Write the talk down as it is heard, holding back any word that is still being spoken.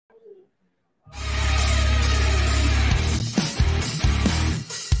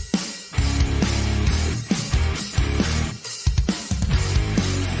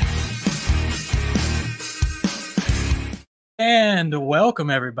And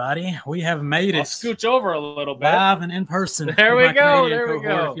welcome, everybody. We have made I'll it scooch over a little bit. live and in person. There we go. Canadian There we cohort.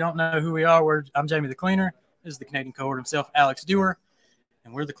 go. If you don't know who we are, I'm Jamie the Cleaner. This is the Canadian cohort himself, Alex Dewar.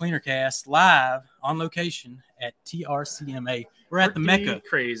 And we're the Cleaner Cast live on location at TRCMA. We're at the Mecca.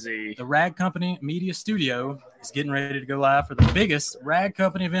 Crazy. The Rag Company Media Studio is getting ready to go live for the biggest Rag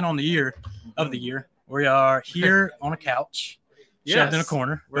Company event of the year. We are here on a couch. Shoved in a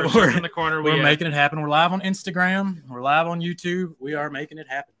corner. We're shoved in the corner. We're making it happen. We're live on Instagram. We're live on YouTube. We are making it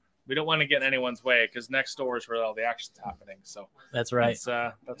happen. We don't want to get in anyone's way because next door is where all the action's happening. So that's right.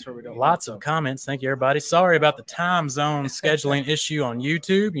 That's where we don't. Lots of comments. Thank you, everybody. Sorry about the time zone scheduling issue on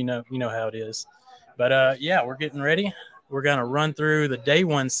YouTube. You know how it is. But yeah, we're getting ready. We're gonna run through the day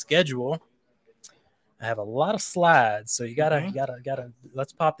one schedule. I have a lot of slides, so you gotta.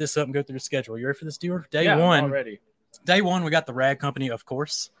 Let's pop this up and go through the schedule. You ready for this, Dewar? Day one. Already. Day one, we got the Rag Company, of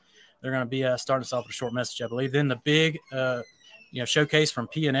course. They're going to be starting us off with a short message, I believe. Then the big, showcase from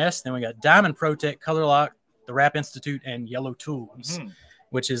P&S. Then we got Diamond Protect, Color Lock, the Wrap Institute, and Yellow Tools,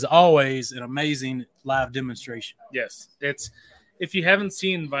 which is always an amazing live demonstration. Yes, if you haven't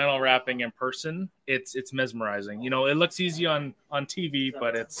seen vinyl wrapping in person, it's mesmerizing. You know, it looks easy on TV,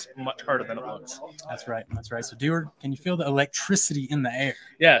 but it's much harder than it looks. That's right. So, Dewar, can you feel the electricity in the air?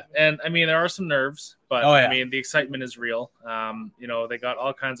 Yeah, and I mean there are some nerves, but I mean the excitement is real. They got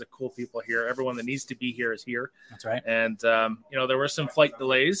all kinds of cool people here. Everyone that needs to be here is here. That's right. And there were some flight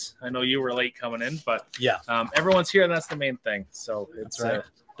delays. I know you were late coming in, but yeah, everyone's here, and that's the main thing. So it's that's right.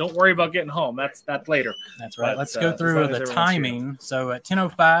 Don't worry about getting home. That's later. That's right. Let's go through the timing. Here. So at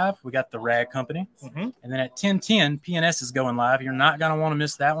 10:05, we got the Rag Company. And then at 10:10, P&S is going live. You're not going to want to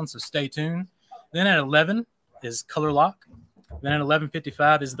miss that one, so stay tuned. Then at 11 is Color Lock. Then at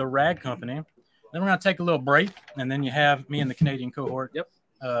 11:55 is the Rag Company. Then we're going to take a little break, and then you have me and the Canadian cohort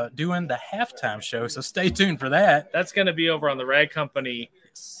doing the halftime show, so stay tuned for that. That's going to be over on the Rag Company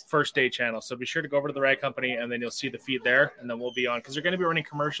first day channel, so be sure to go over to the Rag Company, and then you'll see the feed there, and then we'll be on, because they're going to be running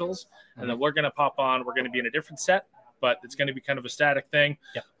commercials, and then we're going to pop on. We're going to be in a different set, but it's going to be kind of a static thing.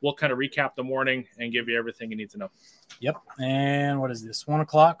 Yep. We'll kind of recap the morning and give you everything you need to know. Yep. And what is this? 1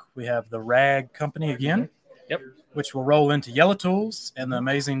 o'clock, we have the Rag Company again. Yep. Which will roll into Yellow Tools and the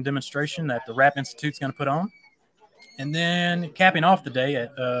amazing demonstration that the Wrap Institute's going to put on. And then capping off the day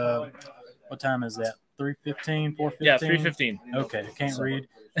at, what time is that? 3:15, 4:15? Yeah, 3:15. Okay, I can't read.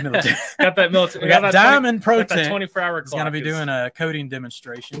 Got that military. We got Diamond Protect. 24-hour clock. It's going to be doing a coding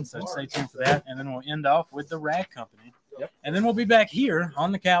demonstration, so stay tuned for that. And then we'll end off with the Rag Company. Yep. And then we'll be back here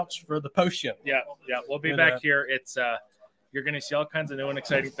on the couch for the post show. Yeah, we'll be back here. It's you're going to see all kinds of new and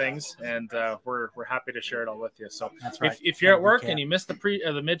exciting things, and we're happy to share it all with you. So that's right. If you're at work and you missed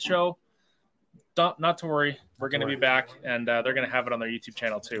the mid show, not to worry. We're going to be back, and they're going to have it on their YouTube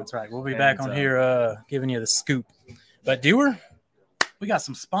channel too. That's right. We'll be back on here giving you the scoop. But Dewar, we got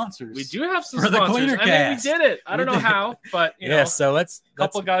some sponsors. We do have some for sponsors. the Cleaner Cast. We did it. I don't know how, but so let's a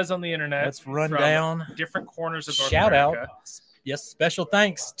couple guys on the internet. Let's run down different corners of North Shout America. Out. Yes, special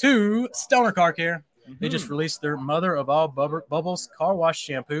thanks to Stoner Car Care. They just released their Mother of All Bubbles car wash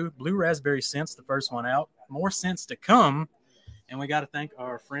shampoo, blue raspberry scents, the first one out. More scents to come. And we got to thank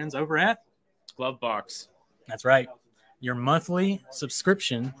our friends over at Glove Box. That's right. Your monthly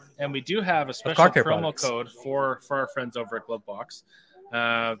subscription. And we do have a special promo code for our friends over at Glove Box.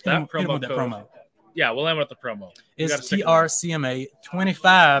 That promo code. Yeah, we'll end with the promo. Is TRCMA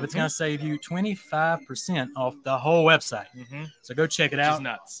 25. It's going to save you 25% off the whole website. So go check it out. Which is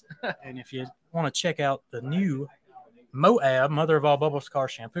nuts. And if you want to check out the new Moab Mother of All Bubbles car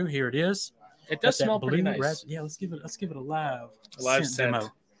shampoo, here it is. It does smell pretty nice. Yeah, let's give it a live scent demo.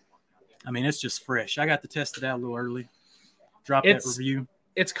 I mean, it's just fresh. I got to test it out a little early. Drop that review.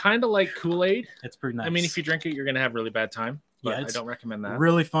 It's kind of like Kool-Aid. It's pretty nice. I mean, if you drink it, you're going to have really bad time. But Yeah, I don't recommend that.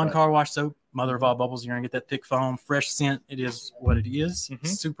 Really fun car wash soap. Mother of All Bubbles. You're going to get that thick foam, fresh scent. It is what it is.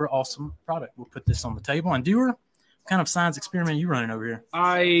 Super awesome product. We'll put this on the table. And Dewar, what kind of science experiment are you running over here?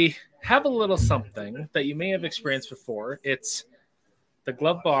 I have a little something that you may have experienced before. It's the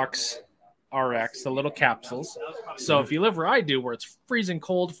Glove Box RX, the little capsules. So if you live where I do, where it's freezing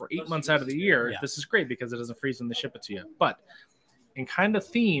cold for 8 months out of the year, this is great because it doesn't freeze when they ship it to you. But in kind of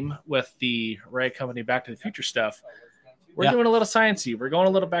theme with the Rag Company Back to the Future stuff, we're doing a little sciencey. We're going a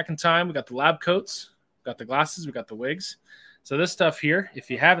little back in time. We got the lab coats, we got the glasses, we got the wigs. So this stuff here, if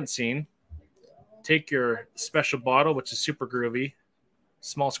you haven't seen, take your special bottle, which is super groovy,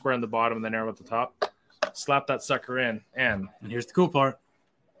 small square on the bottom and then arrow at the top, slap that sucker in, and here's the cool part.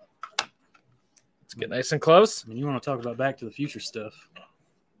 Let's get nice and close. I mean, you want to talk about Back to the Future stuff.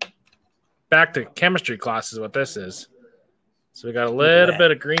 Back to chemistry class is what this is. So we got a little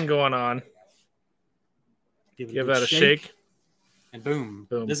bit of green going on. Give that a shake. And boom.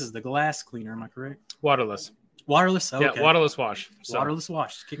 This is the glass cleaner. Am I correct? Waterless. Waterless? Okay. Yeah, waterless wash. So, waterless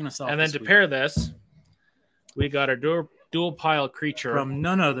wash. Kicking us off. And then to pair this, we got our dual pile creature. From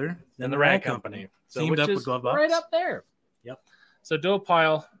none other than the Rag Company. Teamed up with Glove Box. Right up there. Yep. So dual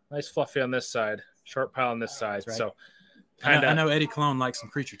pile, nice fluffy on this side, short pile on this side. Right. So I know Eddie Clone likes some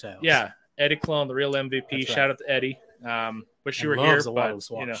creature towels. Yeah. Eddie Clone, the real MVP. Right. Shout out to Eddie. Wish you were here, but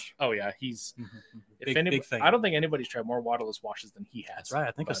you know, oh yeah, he's big fan. I don't think anybody's tried more waterless washes than he has. That's right.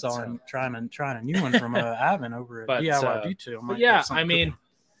 I think I saw him trying a new one from Ivan over at DIY Detail. But yeah, I mean,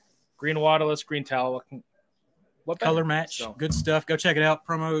 green waterless, green towel. What color match? So. Good stuff. Go check it out.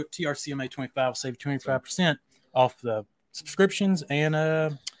 Promo TRCMA 25 will save 25% off the subscriptions and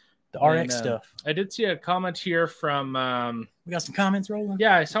the RX stuff. I did see a comment here from. We got some comments rolling.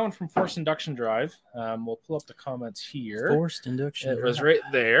 Yeah, I saw one from Forced Induction Drive. We'll pull up the comments here. Forced Induction. It was right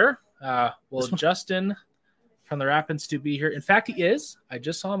there. Justin from the Rapids to be here. In fact, he is. I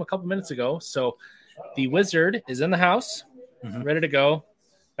just saw him a couple minutes ago. So the Wizard is in the house, ready to go.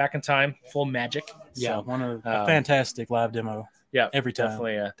 Back in time, full magic. Yeah, so, one of a fantastic live demo. Yeah, every time.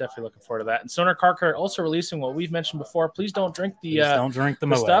 Definitely looking forward to that. And Sonar Car Cart also releasing what we've mentioned before. Please don't drink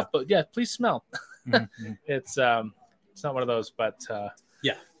the stuff, but yeah, please smell. It's not one of those, but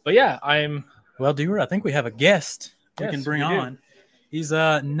yeah, I'm. Well, Dewar, I think we have a guest we can bring on. He's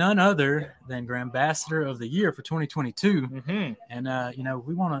none other than Grand Ambassador of the Year for 2022, and you know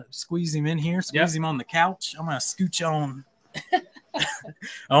we want to squeeze him in here, squeeze him on the couch. I'm gonna scooch on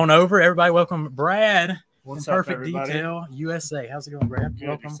over. Everybody, welcome Brad. What's in Perfect everybody? Detail USA. How's it going, Brad? Good.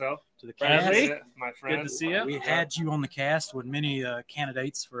 Welcome Yourself? To the cast. My friend. Good to see you. We had you on the cast with many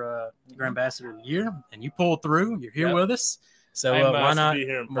candidates for Grand Ambassador of the Year, and you pulled through. You're here with us, so why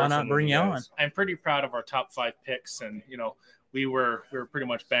not bring you on? I'm pretty proud of our top 5 picks, and you know we were pretty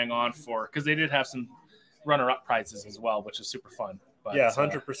much bang on for because they did have some runner-up prizes as well, which is super fun. But, yeah,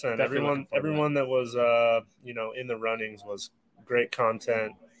 100%. Everyone that was in the runnings was great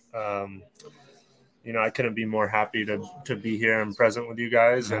content. I couldn't be more happy to be here and present with you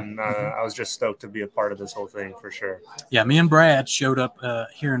guys, and I was just stoked to be a part of this whole thing for sure. Yeah, me and Brad showed up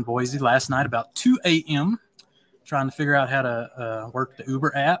here in Boise last night about 2 a.m. trying to figure out how to work the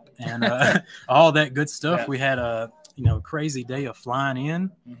Uber app and all that good stuff. Yeah. We had a crazy day of flying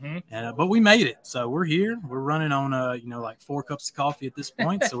in, and but we made it. So we're here. We're running on like 4 cups of coffee at this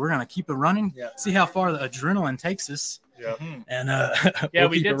point. So we're gonna keep it running. See how far the adrenaline takes us. Yeah, and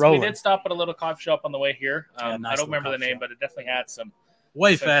we did stop at a little coffee shop on the way here. Nice I don't remember the name, but it definitely had some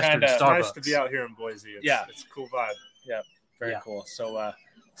faster than Starbucks. Nice to be out here in Boise. It's a cool vibe. Yeah, very cool. So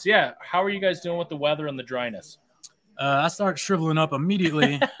how are you guys doing with the weather and the dryness? I started shriveling up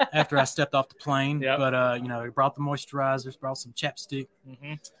immediately after I stepped off the plane. But I brought the moisturizers, brought some chapstick,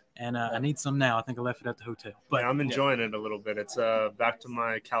 and I need some now. I think I left it at the hotel. But I'm enjoying it a little bit. It's back to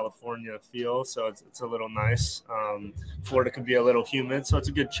my California feel, so it's a little nice. Florida could be a little humid, so it's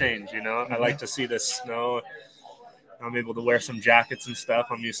a good change. I like to see this snow. I'm able to wear some jackets and stuff.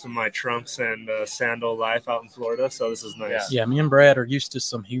 I'm used to my trunks and sandal life out in Florida, so this is nice. Yeah, me and Brad are used to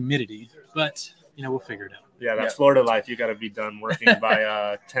some humidity, but we'll figure it out. Yeah, that's Florida life. You got to be done working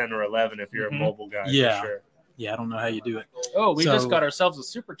by 10 or 11 if you're a mobile guy. Yeah, for sure. Yeah, I don't know how you do it. Oh, we just got ourselves a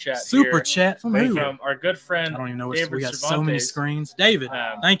super chat. Chat from who? From our good friend. I don't even know what we got. So many screens. David,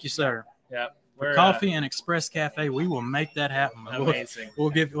 thank you, sir. Yeah, for Coffee and Express Cafe, we will make that happen. Amazing.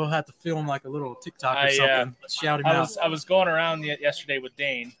 We'll have to film like a little TikTok or something. Shout him out. I was going around yesterday with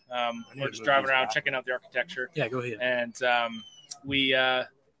Dane. We're just driving around checking out the architecture. Yeah, go ahead. And we're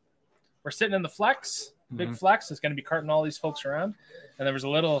sitting in the Flex. Big Flex is going to be carting all these folks around, and there was a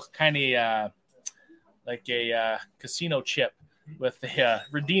little kind of like a casino chip with the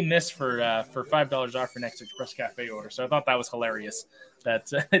redeem this for $5 off your next Express Cafe order. So I thought that was hilarious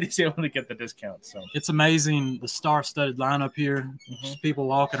that he's able to get the discount. So it's amazing the star-studded lineup here. Just people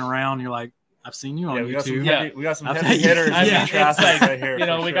walking around. You're like, I've seen you on YouTube. We got some heavy hitters in traffic right here.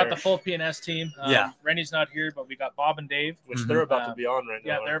 We got the full PNS team. Rennie's not here, but we got Bob and Dave, which they're about to be on right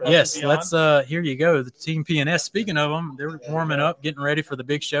now. Yeah, they're about to be let's here you go. The team PNS. Speaking of them, they're warming up, getting ready for the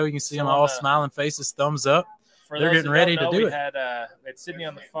big show. You can see them all smiling faces, thumbs up. They're getting ready to do it. We had Sydney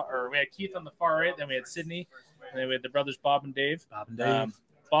on the far, or we had Keith on the far right. Then we had Sydney, and then we had the brothers Bob and Dave.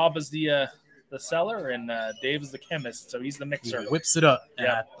 Bob is the seller, and Dave is the chemist, so he's the mixer. He whips it up. And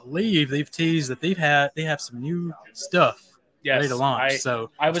I believe they've teased that they have some new stuff Yes, ready to launch.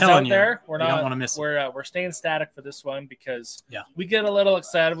 So I was telling out there. you don't want to miss it. We're staying static for this one because Yeah. we get a little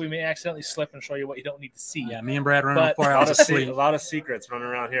excited. We may accidentally slip and show you what you don't need to see. Yeah, me and Brad running on But- 4 hours of sleep. A lot of secrets running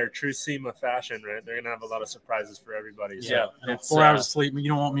around here. True SEMA fashion, right? They're gonna have a lot of surprises for everybody. So. Yeah, And it's 4 hours of sleep. You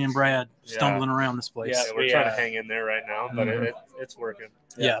don't want me and Brad stumbling around this place. Yeah. Yeah, we're trying to hang in there right now, but it's working.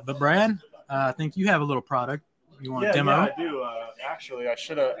 Yeah, but Brad, I think you have a little product you want to demo. Yeah, I do. Actually, I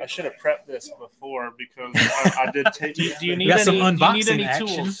should have prepped this before because I did take. Do you need got any, some do you need unboxing any action.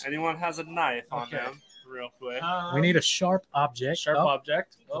 tools? Anyone has a knife on Okay. them, real quick? We need a sharp object. Sharp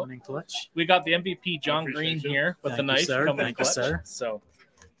object. Oh, Coming in clutch. we got the MVP John appreciate Green you. here with the Thank you, knife sir. coming in Thank you, clutch. sir. So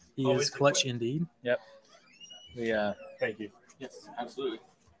He is clutch indeed. we Thank you. yes, absolutely.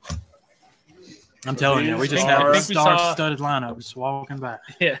 I'm telling you, we just I had a think we saw- star-studded lineup just walking by.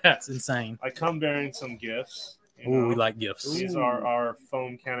 Yeah. It's insane. I come bearing some gifts. you Ooh, know. we like gifts. These are our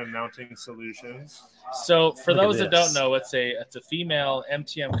foam cannon mounting solutions. So for Look at those that this. don't know, it's a female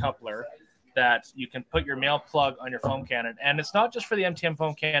MTM coupler that you can put your male plug on your foam cannon, and it's not just for the MTM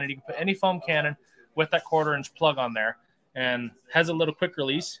foam cannon. You can put any foam cannon with that 1/4-inch plug on there, and has a little quick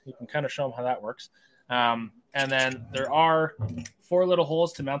release. You can kind of show them how that works. And then there are 4 little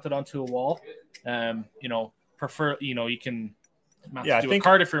holes to mount it onto a wall. You can mount Yeah, it I to a think-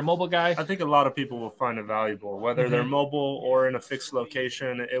 cart if you're a mobile guy. I think a lot of people will find it valuable, whether they're mobile or in a fixed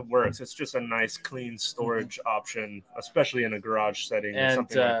location. It works. It's just a nice, clean storage option, especially in a garage setting or And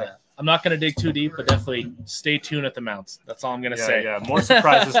something like that. I'm not going to dig too deep, but definitely stay tuned at the mounts. That's all I'm going to say. Yeah, more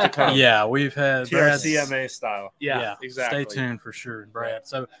surprises to come. Yeah, we've had Brad's- TRCMA style. Yeah, exactly. Stay tuned for sure, Brad.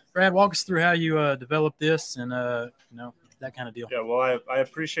 So, Brad, walk us through how you developed this and that kind of deal. Yeah, well, I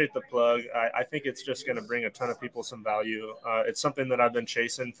appreciate the plug. I think it's just going to bring a ton of people some value. It's something that I've been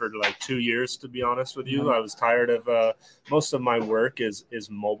chasing for like 2 years, to be honest with you. I was tired of most of my work is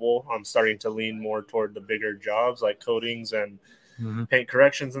mobile. I'm starting to lean more toward the bigger jobs like coatings and paint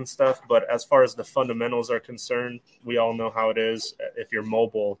corrections and stuff. But as far as the fundamentals are concerned, we all know how it is if you're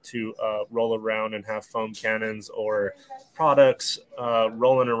mobile to roll around and have foam cannons or products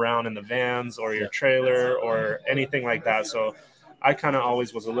rolling around in the vans or your trailer or anything like that. So I kind of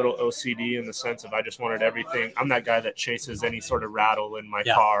always was a little OCD in the sense of I just wanted everything. I'm that guy that chases any sort of rattle in my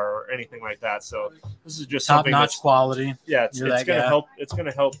car or anything like that. So this is just something Top-notch that's quality. yeah, it's You're going that to guy. help. It's going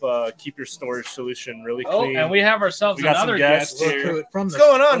to help keep your storage solution really Oh, clean. and we have ourselves We got some another guests guest here. here. From What's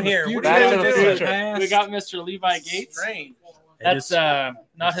going on from the here? future What Back are to you the doing? future. We got Mr. Levi Gates. Strange. That's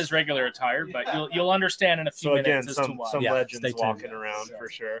not his regular attire, but you'll understand in a few So again, minutes as to some why. Yeah, legends stay tuned. walking around for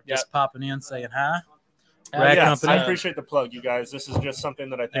sure. just popping in, saying hi. Yeah, Rad Yes, Company. I appreciate the plug, you guys. This is just something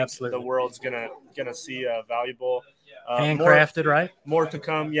that I think Absolutely. the world's gonna see valuable. Handcrafted, right? More to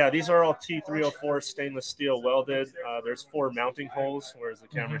come. Yeah, these are all T304 stainless steel welded. There's 4 mounting holes. Where's the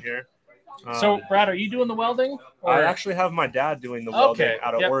camera here? So, Brad, are you doing the welding? I actually have my dad doing the welding Okay,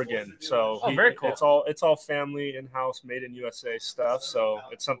 out of yep. Oregon. So very cool. It's all family in-house, made in USA stuff. So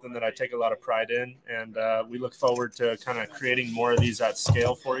it's something that I take a lot of pride in, and we look forward to kind of creating more of these at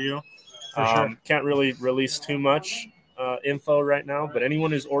scale for you. For sure. Can't really release too much info right now, but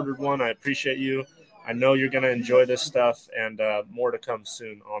anyone who's ordered one, I appreciate you. I know you're going to enjoy this stuff, and more to come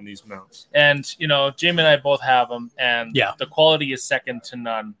soon on these mounts. And Jamie and I both have them, and Yeah. the quality is second to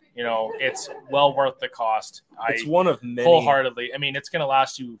none. It's well worth the cost. It's one of many. Wholeheartedly. I mean, it's going to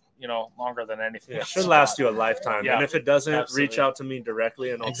last you, longer than anything. It else. should last you a lifetime. Yeah, and if it doesn't, absolutely. reach out to me directly,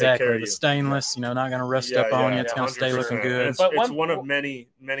 and I'll take Exactly. care of The you. stainless, not going to rust up on you. It's going to stay 100%. looking good. It's, But it's one- one of many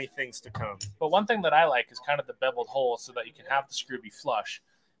things to come. But one thing that I like is kind of the beveled hole so that you can have the screw be flush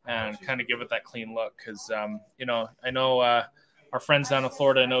and kind of give it that clean look. Because, I know our friends down in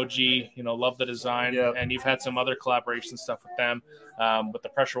Florida and OG, love the design. Yep. And you've had some other collaboration stuff with them with the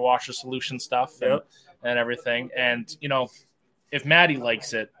pressure washer solution stuff Yep. and everything. And, if Maddie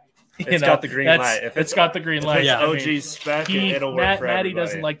likes it, It's got the green light. If it's got the green If light. it's Yeah. OG spec, it'll work for Maddie everybody.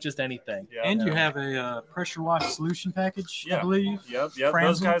 doesn't like just anything. Yeah. And you have a pressure wash solution package, I Yeah. believe. Yep. Franzel?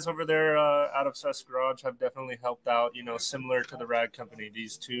 Those guys over there out of Seth's Garage have definitely helped out, similar to the Rad Company.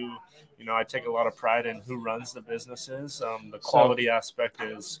 These two, I take a lot of pride in who runs the businesses. The quality aspect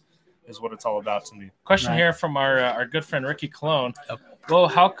is what it's all about to me. Question Right. here from our good friend Ricky Cologne. Oh. Well,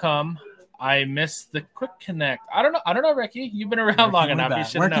 how come I missed the quick connect? I don't know, Ricky. You've been around Ricky, long we're enough. You back.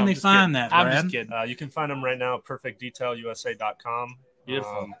 should Where know. can they Just find kidding. that, I'm Brad? just kidding. You can find them right now, perfectdetailusa.com.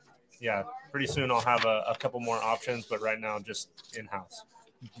 Beautiful. Yeah, pretty soon I'll have a couple more options, but right now just in-house.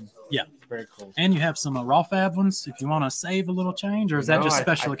 Yeah. Very cool. And you have some raw fab ones if you want to save a little change, or is that just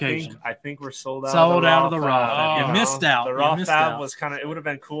special occasion? I think we're sold out. Sold out of the raw fab. You missed out. The raw fab was kind of. It would have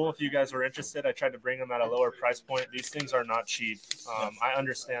been cool if you guys were interested. I tried to bring them at a lower price point. These things are not cheap. I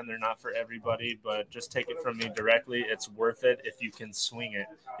understand they're not for everybody, but just take it from me directly. It's worth it if you can swing it.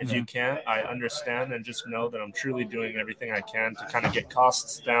 If you can't, I understand, and just know that I'm truly doing everything I can to kind of get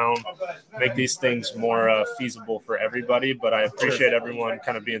costs down, make these things more feasible for everybody. But I appreciate everyone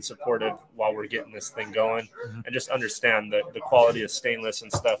kind of being supportive while we're getting this thing going, and just understand that the quality of stainless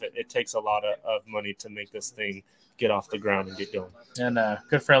and stuff, it takes a lot of money to make this thing get off the ground and get going. And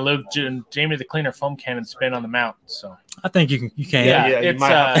good friend Luke, Jamie the cleaner foam cannon spin on the mount. So I think you can. Yeah, you might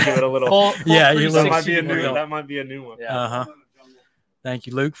have to give it a little. Full that might be a new one. Yeah. Thank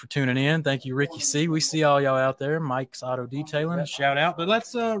you, Luke, for tuning in. Thank you, Ricky C. We see all y'all out there. Mike's Auto Detailing, shout out. But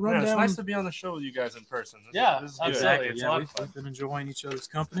let's run down. It's nice to be on the show with you guys in person. This is good. Exactly. We've been enjoying each other's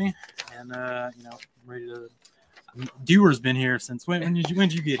company, and ready to. Dewar's been here since when did you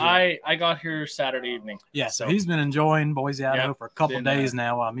get here? I got here Saturday evening. Yeah, so he's been enjoying Boise, Idaho for a couple of days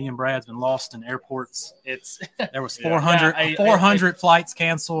now. While me and Brad's been lost in airports. There was 400 flights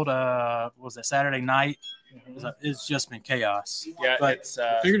canceled. Was it Saturday night? It's just been chaos. Yeah, but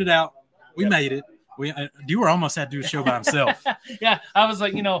figured it out. We made it. Dewar almost had to do a show by himself. Yeah, I was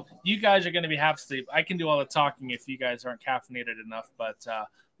like, you guys are going to be half asleep. I can do all the talking if you guys aren't caffeinated enough. But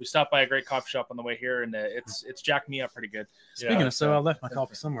we stopped by a great coffee shop on the way here, and it's jacked me up pretty good. Speaking of, I left my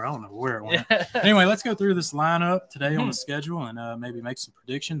coffee somewhere. I don't know where it went. Anyway, let's go through this lineup today on the schedule and maybe make some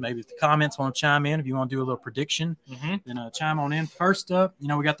prediction. Maybe if the comments want to chime in, if you want to do a little prediction, then chime on in. First up,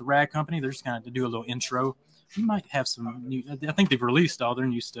 we got the Rag Company. They're just going to do a little intro. You might have some new. I think they've released all their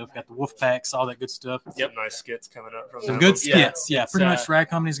new stuff. Got the wolf packs, all that good stuff. Yep, nice skits coming up from some good skits. Yeah, pretty much. Rag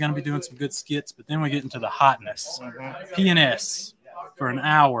Company's going to be doing some good skits, but then we get into the hotness. PNS for an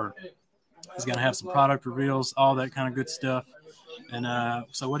hour. He's going to have some product reveals, all that kind of good stuff. And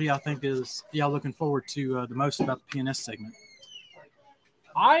so, what do y'all think y'all looking forward to the most about the PNS segment?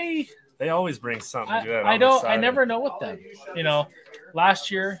 They always bring something good. I never know with them.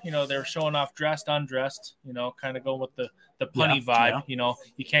 Last year, they were showing off dressed, undressed, kind of going with the punny vibe. Yeah.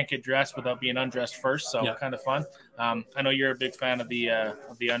 You can't get dressed without being undressed first. So kind of fun. I know you're a big fan of the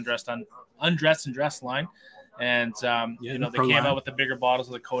undressed and dressed line. And, they came out with the bigger bottles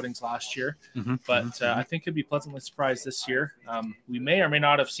of the coatings last year. But I think you'll be pleasantly surprised this year. We may or may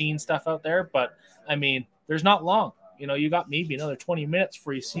not have seen stuff out there, but, there's not long. You got maybe another 20 minutes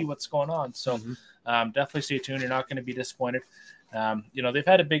before you see what's going on. So definitely stay tuned. You're not going to be disappointed. They've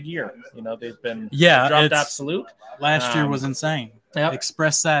had a big year. They've been dropped Absolute. Last year was insane. Yep.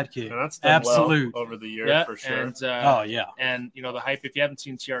 Express Sidekick. That's Absolute over the year for sure. And, And the hype. If you haven't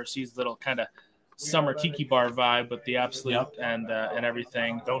seen TRC's little kind of summer tiki bar vibe with the Absolute and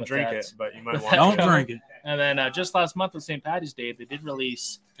everything. Don't drink it, but you might want to. Don't drink it. And then just last month with St. Paddy's Day, they did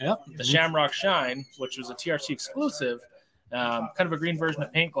release the Shamrock Shine, which was a TRC exclusive, kind of a green version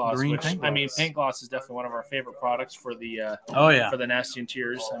of Paint Gloss. Paint Gloss is definitely one of our favorite products for the for the Nasty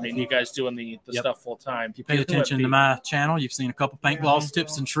Interiors. You guys doing the stuff full time. If you pay attention to my channel, you've seen a couple Paint Gloss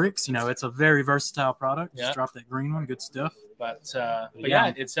tips and tricks. It's a very versatile product. Just drop that green one, good stuff. But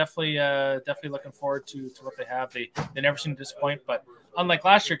it's definitely looking forward to what they have. They never seem to disappoint. But unlike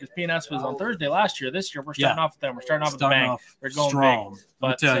last year, because PNS was on Thursday last year, this year we're starting off with them. We're starting off with a bang. They're going strong. big.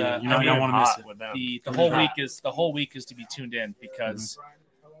 But you don't want to miss it. The whole week is to be tuned in because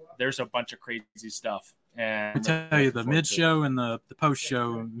there's a bunch of crazy stuff. And I tell you, the mid show and the post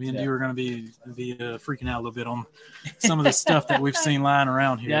show, me and you are going to be freaking out a little bit on some of the stuff that we've seen lying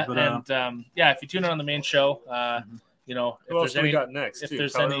around here. Yeah, but if you tune in on the main show. Who else do we got next?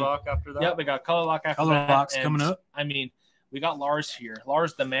 Color Lock after that? Yeah, we got Color Lock after that. Color Lock's coming up. We got Lars here.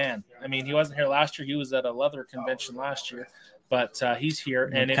 Lars the man. He wasn't here last year. He was at a leather convention last year, but he's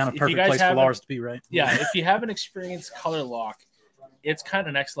here. And kind of perfect place for Lars to be, right? Yeah, if you haven't experienced Color Lock, it's kind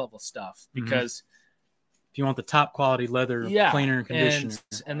of next level stuff because if you want the top quality leather cleaner and conditioner,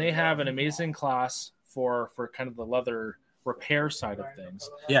 and they have an amazing class for kind of the leather repair side of things.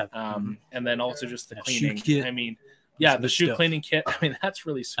 Yeah, and then also just the cleaning. Shoe kit. The shoe cleaning kit. That's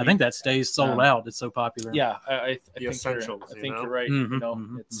really sweet. I think that stays sold out. It's so popular. Yeah, I think essentials. I think you're right.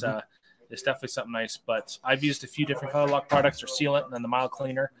 It's definitely something nice. But I've used a few different Color Lock products, or sealant, and then the mild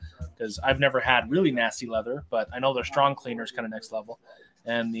cleaner, because I've never had really nasty leather, but I know their strong cleaner is kind of next level.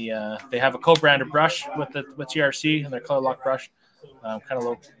 And they have a co-branded brush with TRC and their Color Lock brush, kind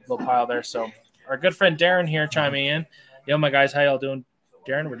of low pile there. So our good friend Darren here chiming in. Yo, my guys, how y'all doing?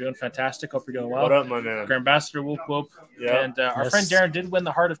 Darren, we're doing fantastic. Hope you're doing well. What up, my man? Grand Ambassador, whoop whoop. Yeah. And our friend Darren did win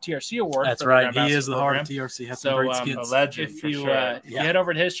the Heart of TRC award. That's for right. the He is the Heart of program. TRC. Has So, some great skits. A legend. If for you sure. if you head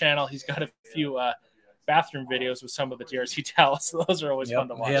over to his channel, he's got a few bathroom videos with some of the TRC towels. So those are always fun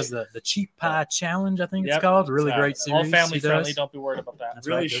to watch. He has the cheap pie challenge, I think Yep. it's called. Really great series. All family he friendly. does. Don't be worried about that. That's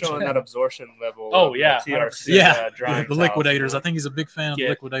Really right, showing right. that absorption level. Oh, of yeah, the TRC. Yeah, drying the towels, liquidators. you know? I think he's a big fan of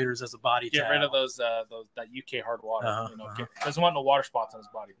liquidators as a body Get towel. rid of those that UK hard water. Uh-huh. Doesn't want no water spots on his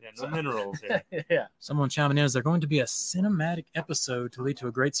body. Yeah, no minerals here. Yeah. Someone chiming in, is there going to be a cinematic episode to lead to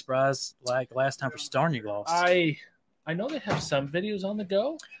a great surprise like last time for Starny Gloss? I know they have some videos on the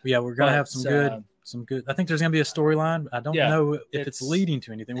go. Yeah, we're gonna have some good. I think there's gonna be a storyline. I don't know if it's leading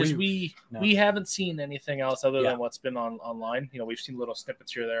to anything. Because we haven't seen anything else other than what's been online. We've seen little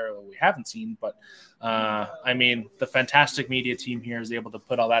snippets here or there that we haven't seen, but I mean, the fantastic media team here is able to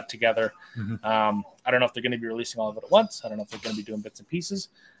put all that together. Mm-hmm. I don't know if they're going to be releasing all of it at once. I don't know if they're going to be doing bits and pieces,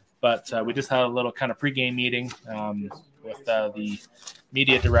 but we just had a little kind of pregame meeting with the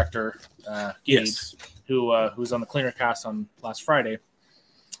media director, Gabe, who's on the Cleaner Cast on last Friday,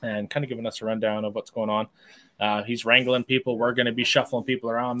 and kind of giving us a rundown of what's going on. He's wrangling people. We're going to be shuffling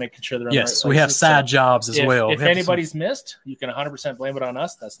people around, making sure they're in the right places. We have side jobs as well. If anybody's missed, you can 100% blame it on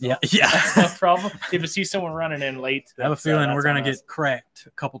us. That's no problem. If you see someone running in late, I have a feeling we're going to get cracked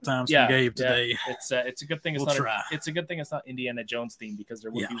a couple times from Gabe today. It's a good thing. It's a good thing it's not Indiana Jones themed because there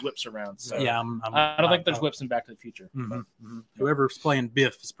would be whips around. So I don't think there's whips in Back to the Future. Whoever's playing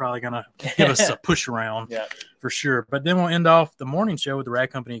Biff is probably going to give us a push around for sure. But then we'll end off the morning show with the Rad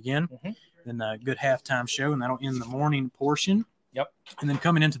Company again. Then a good halftime show, and that'll end the morning portion. Yep. And then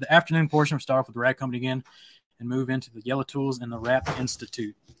coming into the afternoon portion, we'll start off with the Rad Company again and move into the Yellow Tools and the Rap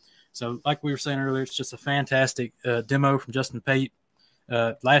Institute. So like we were saying earlier, it's just a fantastic demo from Justin Pate.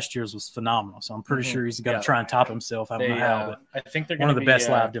 Last year's was phenomenal, so I'm pretty sure he's got to try and top himself. I don't know how, but I think they're one of the best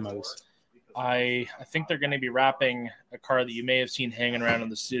live demos. I think they're going to be wrapping a car that you may have seen hanging around in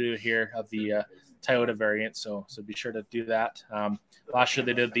the studio here of the Toyota variant, so be sure to do that. Last year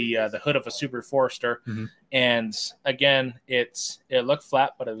they did the hood of a Subaru Forester, and again it looked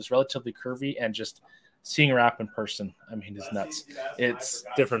flat, but it was relatively curvy, and just seeing Rap in person, I mean, it's nuts. It's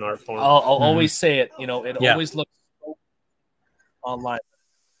different art form. I'll always say it. It always looks so online.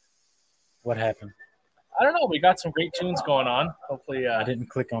 What happened? I don't know. We got some great tunes going on. Hopefully, I didn't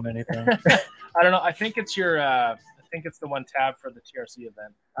click on anything. I don't know. I think it's your. I think it's the one tab for the TRC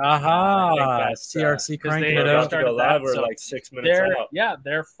event. TRC cranking it up. Started live. We're like 6 minutes out. Yeah,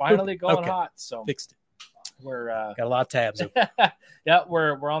 they're finally going hot. So fixed it. We're got a lot of tabs.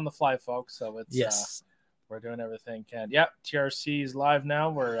 We're on the fly, folks. So it's we're doing everything can. TRC is live now.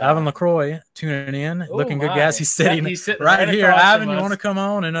 We're Ivan LaCroix tuning in, looking good, guys. He's sitting right here. Ivan, you want to come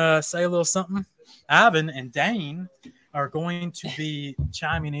on and say a little something? Ivan and Dane are going to be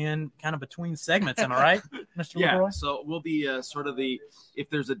chiming in kind of between segments. Am I right, Mr. LaCroix? So we'll be sort of if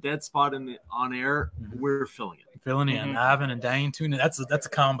there's a dead spot on air, we're filling it. Filling in. Ivan and Dane tuning in. That's a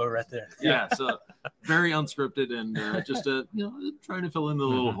combo right there. Yeah, so very unscripted and just trying to fill in the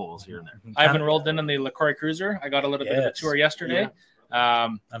little holes here and there. Ivan rolled in on the LaCroix Cruiser. I got a little bit of a tour yesterday. I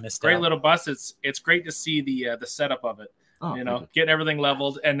missed great little bus. It's great to see the setup of it. Getting everything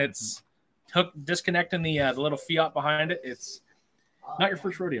leveled, and it's disconnecting the little Fiat behind it. It's not your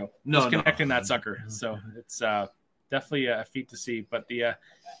first rodeo. Disconnecting that sucker. So it's definitely a feat to see. But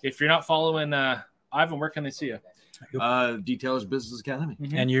if you're not following Ivan, where can they see you? Detailers Business Academy.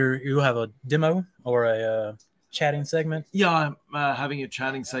 And you have a demo or a chatting segment? Yeah, I'm having a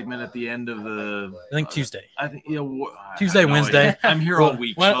chatting segment at the end of I think Tuesday. I think Tuesday, Wednesday. I'm here all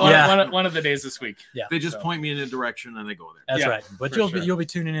week. One of the days this week. Yeah, they just point me in a direction and they go there. That's right. But you'll be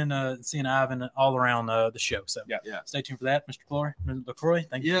tuning in, seeing Ivan all around the show. So stay tuned for that, Mr. LaCroix.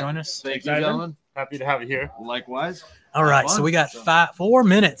 Thank you for joining us. Thank you, gentlemen. Happy to have you here. Likewise. All right, so we got 4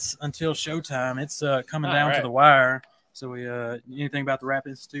 minutes until showtime. It's coming down to the wire. So we anything about the Rap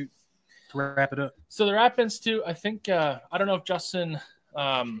Institute to wrap it up? So the Rap Institute, I think I don't know if Justin,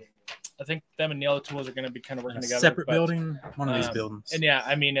 I think them and Yellow Tools are going to be kind of working together. Separate building, one of these buildings. And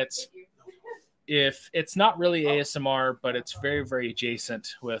I mean it's not really ASMR, but it's very, very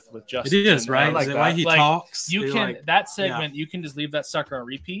adjacent with Justin. It is, right? Like the way he talks. You can that segment, you can just leave that sucker on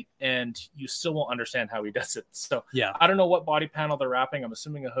repeat, and you still won't understand how he does it. So I don't know what body panel they're wrapping. I'm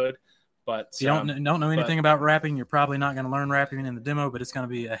assuming a hood, but if you don't know anything about rapping, you're probably not going to learn rapping in the demo, but it's going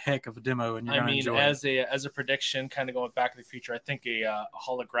to be a heck of a demo, and you're going to enjoy it. As a prediction, kind of going Back to the Future, I think a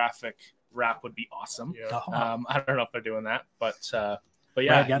holographic rap would be awesome. I don't know if they're doing that, but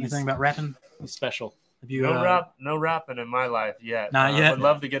yeah. Got anything about rapping? He's special. Have you, no rapping in my life yet. Not yet. I would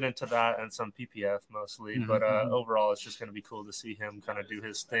love to get into that and some PPF mostly, but overall, it's just going to be cool to see him kind of do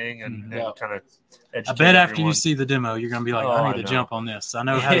his thing and kind of educate I bet after everyone. you see the demo, you're going to be like, I need to jump on this. I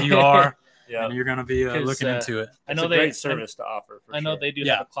know how you are, and you're going to be looking into it. I know it's a great service to offer. I know they do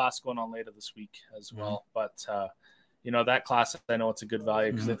have a class going on later this week as well, but that class, I know it's a good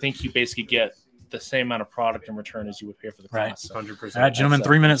value because I think you basically get the same amount of product in return as you would pay for the class. So. 100%. All right, gentlemen,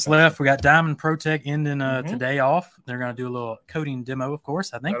 3 minutes left. We got Diamond Protec ending today off. They're going to do a little coating demo, of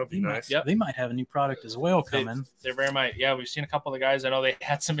course. I think that'll be nice. They might have a new product as well coming. They very might. Yeah, we've seen a couple of the guys. I know they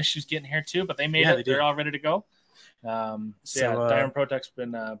had some issues getting here too, but they made it. They're all ready to go. Diamond Protec's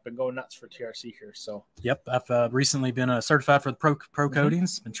been going nuts for TRC here. So yep, I've recently been certified for the pro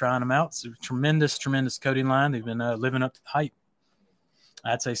coatings. Been trying them out. It's a tremendous coating line. They've been living up to the hype.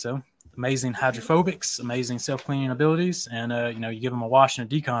 I'd say so. Amazing hydrophobics, amazing self-cleaning abilities, and you give them a wash and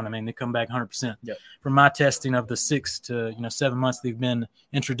a decon. I mean, they come back 100%. Yep. From my testing of the 6 to 7 months they've been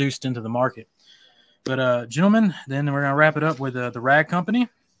introduced into the market. But gentlemen, then we're gonna wrap it up with the Rag Company,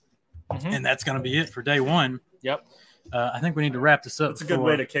 and that's gonna be it for day one. Yep. I think we need to wrap this up. It's a good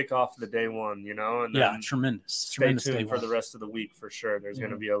way to kick off the day one, and then tremendous. Stay tuned for the rest of the week for sure. There's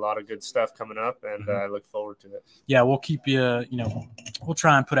going to be a lot of good stuff coming up, and I look forward to it. Yeah, we'll keep you, we'll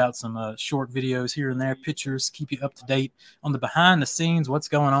try and put out some short videos here and there, pictures, keep you up to date on the behind the scenes, what's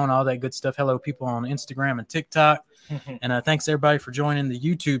going on, all that good stuff. Hello, people on Instagram and TikTok. And thanks everybody for joining the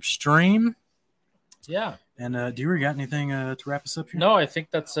YouTube stream. Yeah. And do you got anything to wrap us up here? No, I think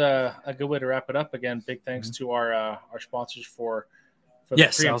that's a good way to wrap it up. Again, big thanks to our sponsors for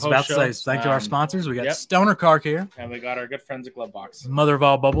yes, the pre- I was about to say thank you to our sponsors. We got Stoner Car Care, and we got our good friends at Glovebox, mother of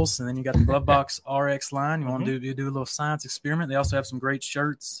all bubbles, and then you got the Glovebox RX line. You want to do a little science experiment? They also have some great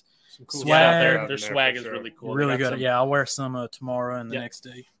shirts, some cool swag. Their swag is really cool. Really good. I'll wear some tomorrow and the next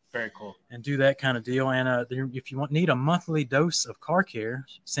day. Very cool. And do that kind of deal. And if you need a monthly dose of car care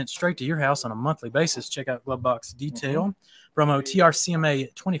sent straight to your house on a monthly basis, check out Glovebox Detail. Promo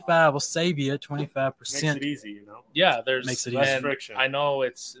TRCMA 25 will save you 25%. Makes it easy, Yeah, there's less friction. I know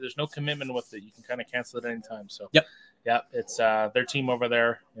there's no commitment with it. You can kind of cancel it anytime. So yep, it's their team over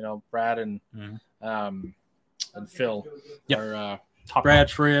there. Brad and Phil. Are top Brad,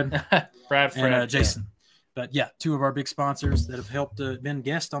 Fred, and Jason. Yeah. But yeah, 2 of our big sponsors that have helped been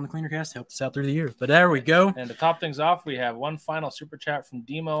guests on the CleanerCast, helped us out through the year. But there we go. And to top things off, we have one final super chat from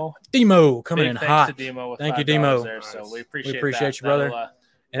Demo. Demo coming in hot. To Demo with Thank you, Demo. There, so we appreciate you, brother.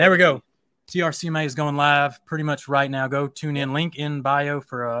 And there we go. TRCMA is going live pretty much right now. Go tune in. Link in bio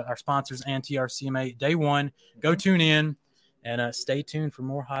for our sponsors and TRCMA day one. Go tune in and stay tuned for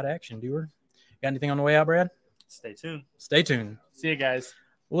more hot action, Doer. Got anything on the way out, Brad? Stay tuned. Stay tuned. See you guys.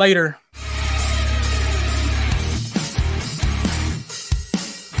 Later.